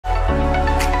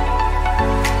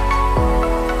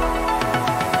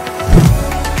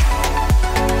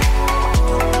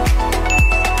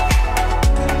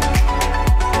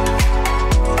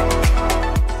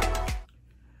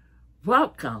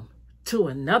to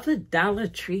another Dollar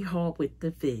Tree haul with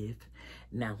the Viv.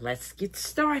 Now let's get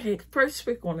started. First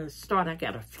we're going to start, I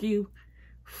got a few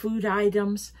food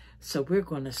items, so we're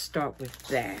going to start with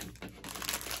that.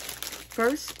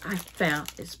 First I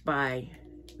found is by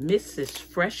Mrs.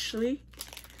 Freshly,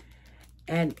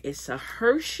 and it's a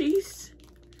Hershey's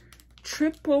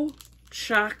triple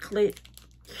chocolate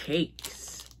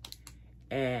cakes,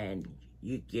 and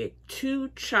you get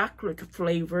 2 chocolate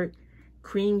flavored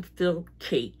cream filled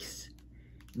cakes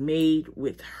made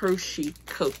with Hershey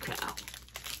cocoa.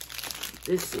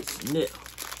 This is new.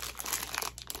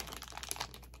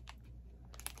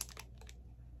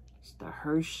 It's the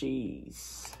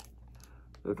Hershey's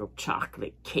little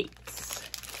chocolate cakes.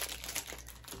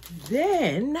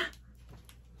 Then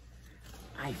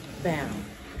I found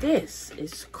this.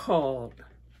 It's called,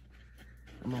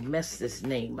 I'm gonna mess this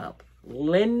name up,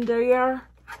 Linder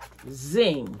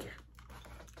Zing.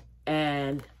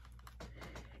 And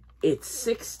it's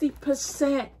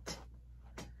 60%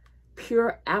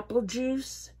 pure apple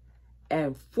juice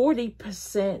and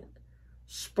 40%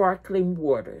 sparkling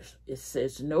waters. It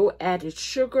says no added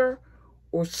sugar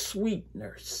or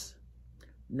sweeteners,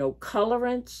 no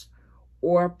colorants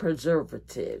or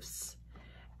preservatives.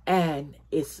 And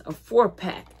it's a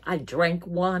 4-pack. I drank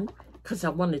one because I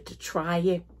wanted to try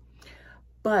it,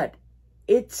 but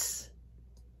it's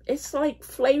like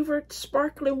flavored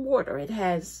sparkling water. It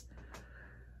has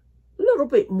a little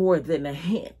bit more than a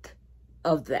hint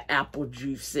of the apple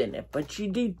juice in it, but you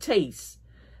do taste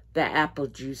the apple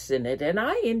juice in it, and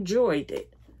I enjoyed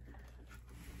it.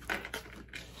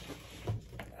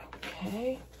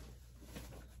 Okay.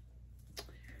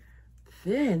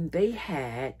 Then they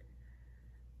had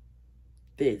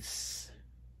this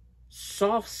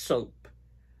soft soap,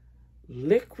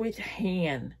 liquid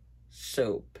hand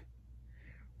soap,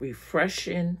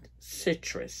 refreshing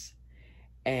citrus,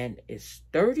 and it's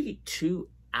 32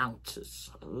 ounces.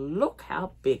 Look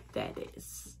how big that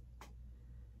is.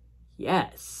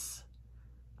 Yes,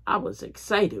 I was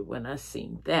excited when I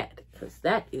seen that because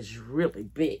that is really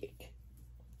big.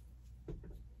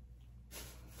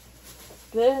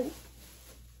 Then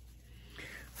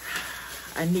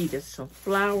I needed some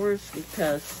flowers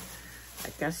because,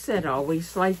 like I said, I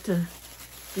always like to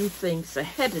do things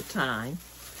ahead of time.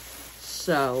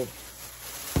 So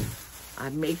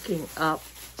I'm making up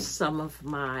some of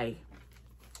my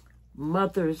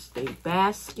Mother's Day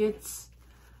baskets.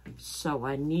 So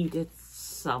I needed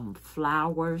some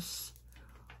flowers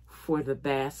for the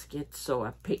basket. So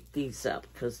I picked these up.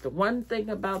 Because the one thing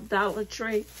about Dollar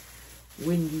Tree,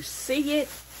 when you see it,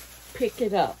 pick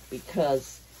it up.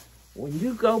 Because when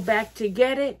you go back to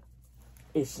get it,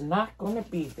 it's not going to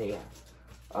be there.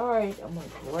 All right, I'm going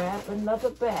to grab another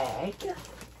bag.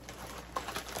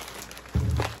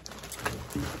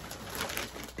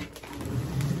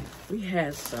 We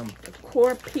have some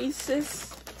decor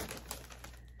pieces.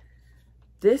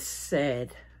 This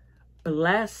said,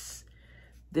 bless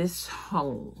this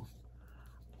home.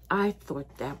 I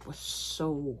thought that was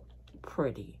so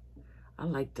pretty. I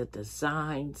like the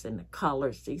designs and the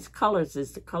colors. These colors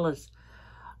is the colors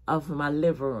of my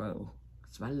living room.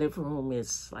 So my living room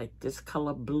is like this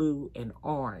color, blue and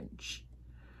orange.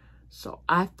 So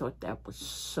I thought that was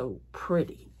so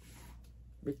pretty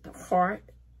with the heart.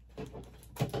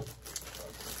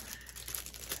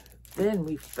 Then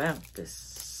we found this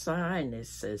sign that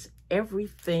says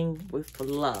everything with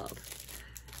love.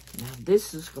 Now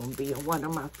this is going to be one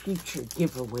of my future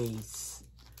giveaways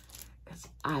because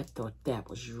I thought that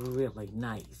was really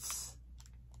nice.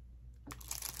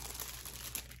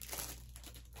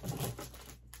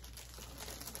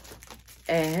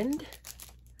 And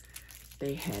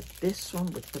they had this one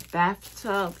with the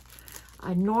bathtub.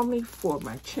 I normally, for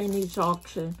my Chinese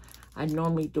auction, I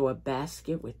normally do a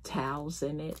basket with towels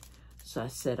in it. So I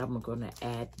said I'm going to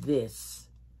add this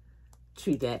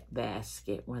to that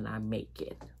basket when I make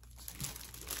it.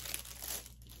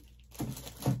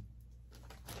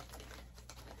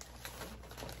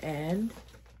 And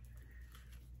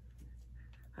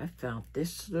I found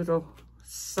this little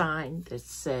sign that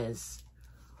says,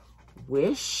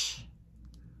 wish.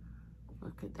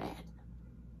 Look at that.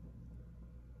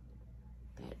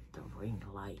 The ring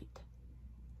light.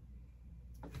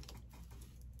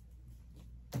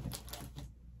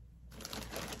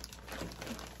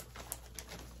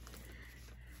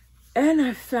 And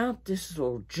I found this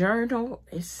little journal.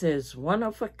 It says one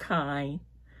of a kind,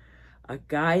 a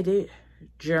guided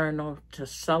journal to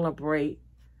celebrate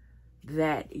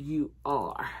that you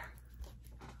are.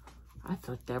 I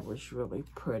thought that was really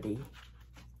pretty.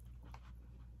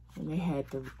 And they had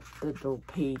the little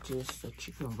pages that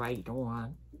you can write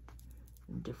on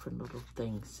and different little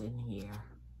things in here.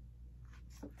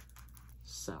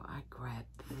 So I grabbed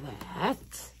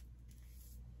that.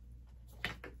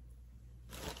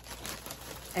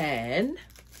 And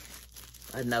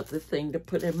another thing to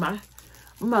put in my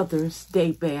Mother's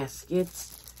Day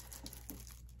baskets.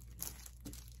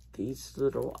 These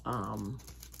little, I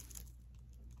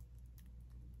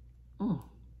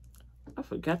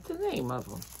forgot the name of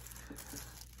them.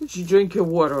 What you drink your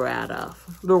water out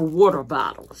of. Little water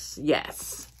bottles,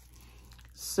 yes.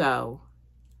 So,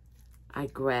 I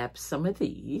grabbed some of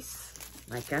these.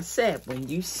 Like I said, when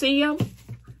you see them,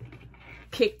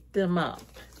 pick them up.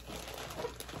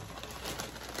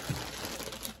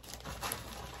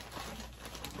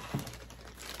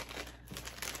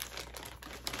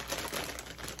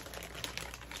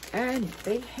 And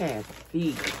they have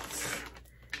these.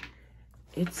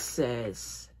 It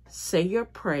says, say your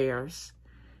prayers,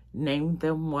 name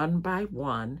them one by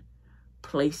one,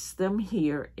 place them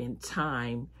here in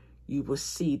time. You will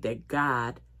see that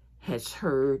God has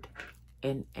heard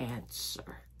an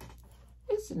answer.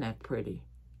 Isn't that pretty?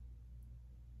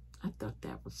 I thought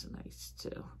that was nice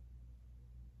too.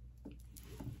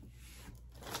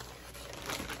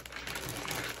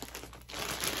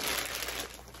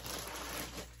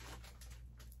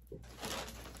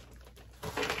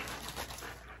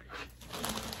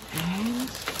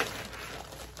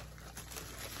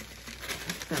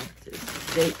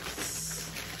 Dates.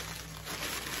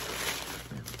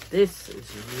 This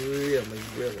is really,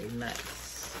 really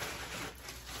nice.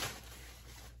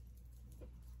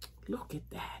 Look at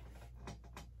that.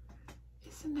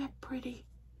 Isn't that pretty?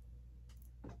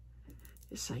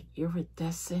 It's like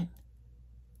iridescent.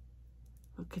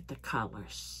 Look at the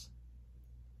colors.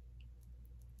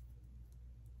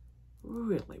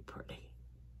 Really pretty.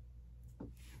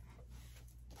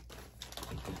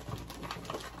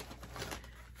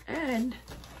 And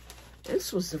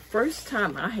this was the first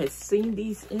time I had seen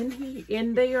these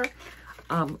in there.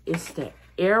 It's the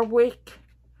Airwick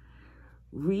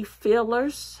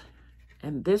refillers.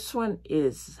 And this one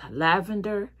is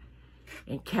lavender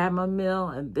and chamomile.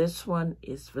 And this one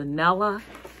is vanilla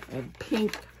and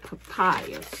pink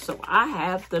papaya. So I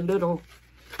have the little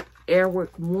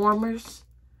Airwick warmers.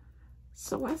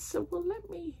 So I said, well, let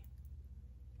me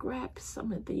grab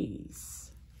some of these.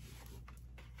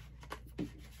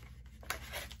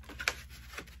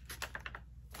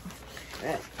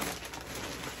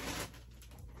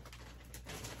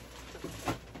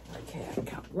 Okay, I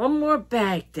got one more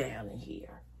bag down in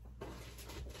here.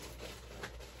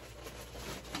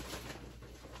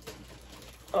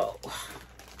 Oh.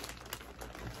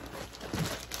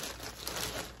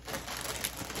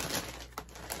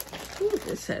 Ooh,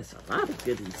 this has a lot of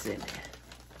goodies in it.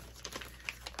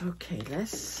 Okay,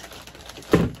 let's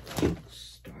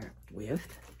start with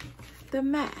the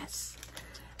mask.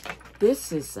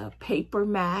 This is a paper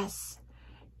mask.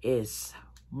 It's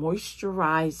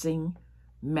moisturizing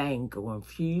mango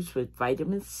infused with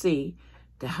vitamin C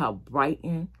to help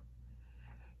brighten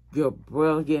your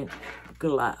brilliant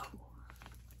glow.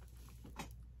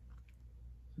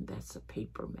 That's a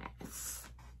paper mask.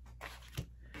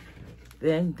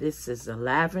 Then this is a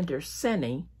lavender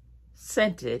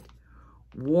scented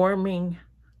warming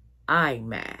eye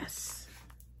mask.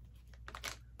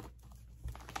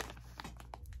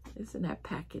 Isn't that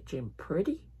packaging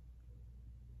pretty?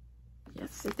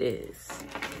 Yes, it is.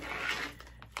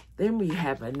 Then we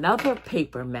have another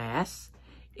paper mask.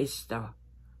 It's the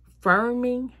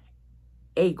firming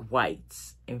egg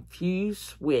whites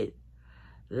infused with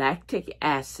lactic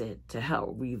acid to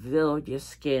help reveal your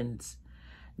skin's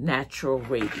natural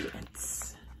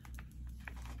radiance.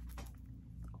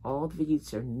 All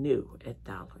these are new at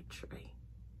Dollar Tree.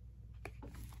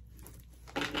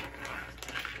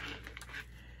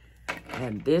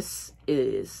 And this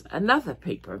is another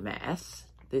paper mask.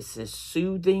 This is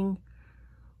Soothing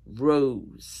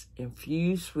Rose,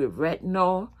 infused with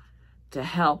retinol to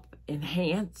help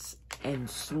enhance and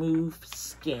smooth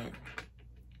skin.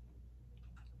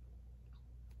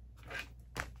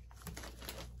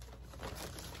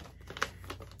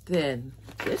 Then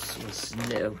this was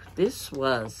new. This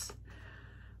was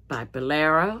by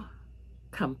Bolero,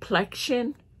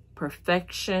 Complexion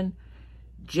Perfection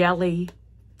Jelly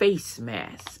Face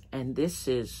Mask. And this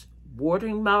is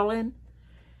watermelon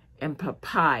and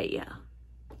papaya.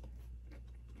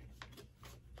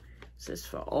 This is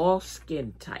for all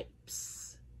skin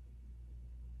types.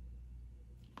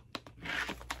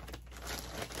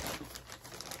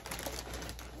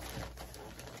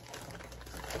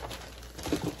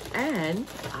 And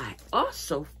I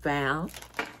also found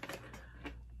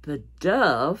the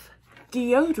Dove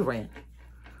deodorant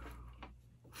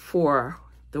for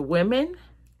the women,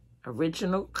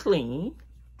 Original Clean,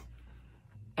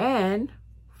 and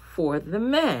for the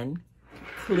men,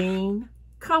 Clean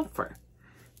Comfort.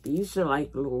 These are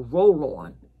like little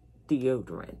roll-on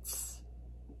deodorants.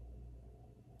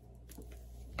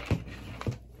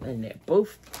 And they're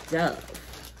both Dove.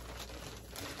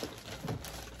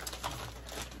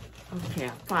 Okay,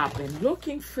 I've been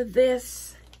looking for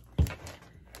this,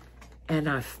 and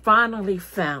I finally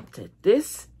found it.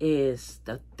 This is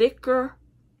the Thicker,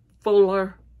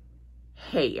 Fuller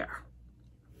Hair.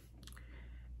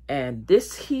 And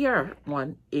this here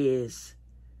one is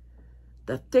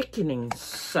the thickening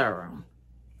serum.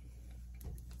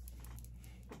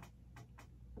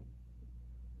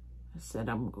 I said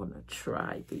I'm going to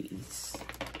try these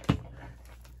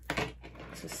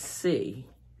to see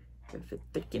if it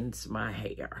thickens my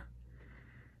hair.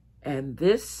 And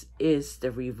this is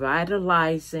the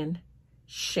Revitalizing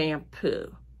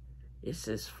Shampoo. This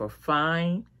is for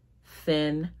fine,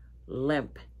 thin,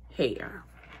 limp hair.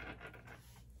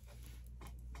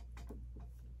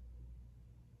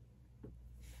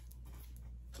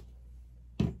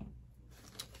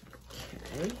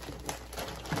 Okay.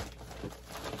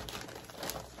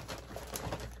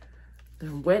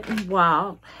 The Wet n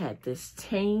Wild had this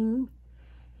Tame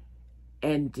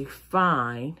and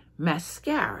Define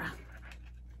mascara.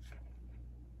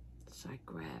 So I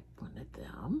grabbed one of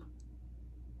them.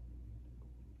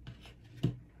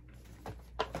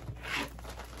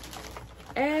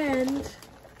 And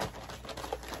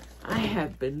I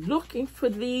have been looking for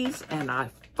these, and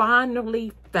I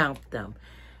finally found them.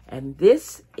 And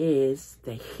this is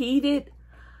the Heated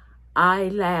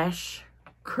Eyelash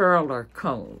Curler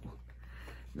Comb.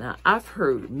 Now, I've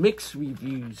heard mixed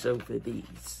reviews over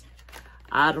these.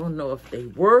 I don't know if they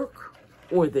work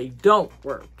or they don't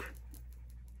work.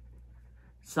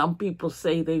 Some people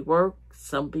say they work.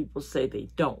 Some people say they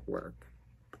don't work.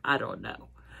 I don't know.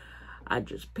 I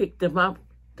just picked them up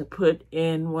to put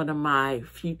in one of my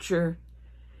future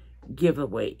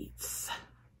giveaways.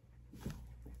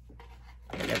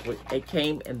 And they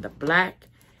came in the black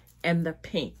and the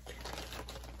pink.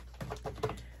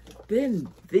 Then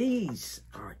this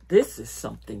is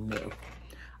something new.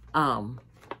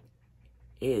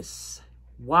 Is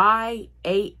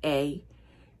YAA,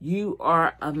 You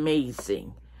Are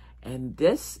Amazing. And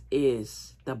this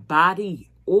is the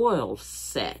body oil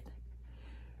set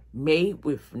made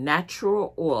with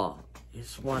natural oil.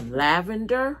 It's one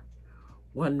lavender,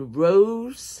 one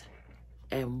rose,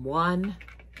 and one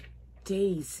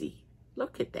daisy.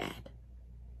 Look at that.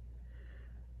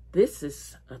 This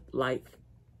is like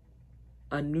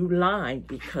a new line,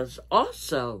 because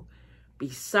also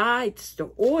besides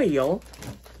the oil,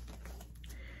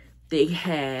 they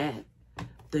had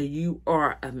the You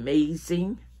Are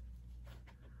Amazing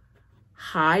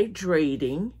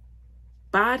Hydrating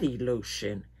Body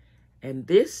Lotion. And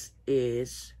this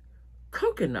is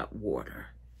coconut water.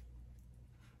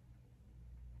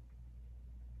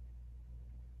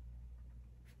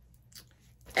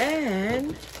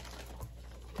 And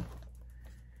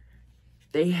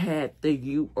they had the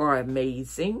You Are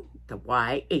Amazing, the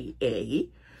YAA,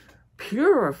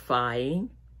 Purifying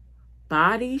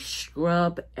Body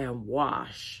Scrub and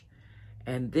Wash.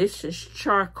 And this is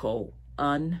charcoal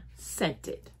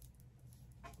unscented.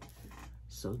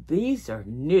 So these are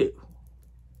new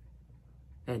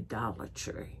at Dollar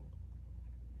Tree.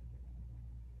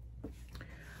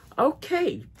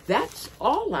 Okay, that's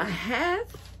all I have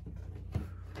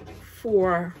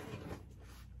for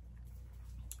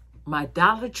my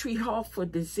Dollar Tree haul for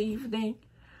this evening.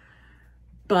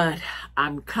 But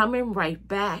I'm coming right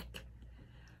back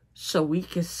so we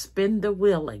can spin the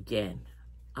wheel again.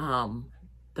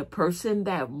 The person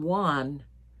that won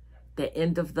the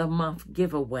end of the month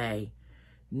giveaway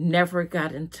never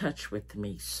got in touch with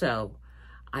me. So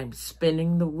I'm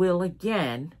spinning the wheel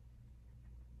again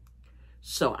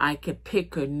so I could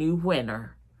pick a new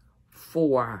winner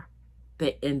for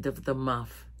the end of the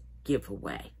month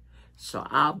giveaway. So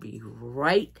I'll be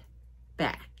right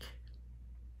back.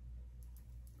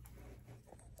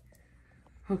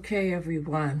 Okay,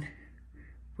 everyone,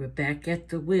 we're back at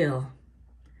the wheel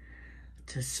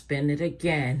to spin it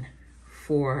again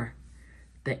for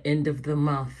the end of the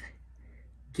month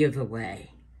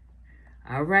giveaway.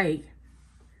 All right,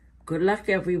 good luck,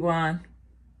 everyone.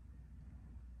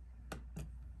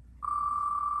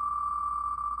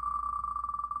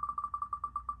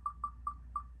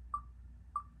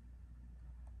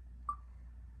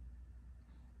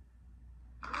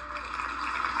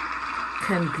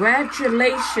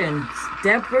 Congratulations,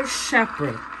 Deborah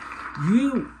Shepherd.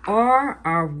 You are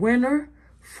our winner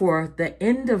for the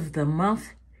end of the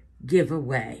month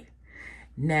giveaway.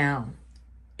 Now,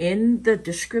 in the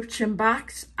description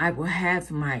box, I will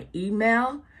have my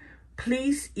email,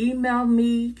 please email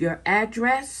me your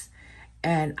address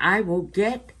and I will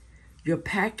get your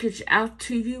package out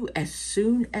to you as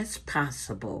soon as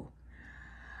possible.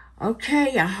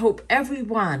 Okay, I hope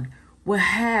everyone will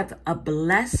have a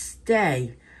blessed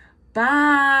day.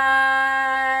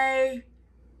 Bye.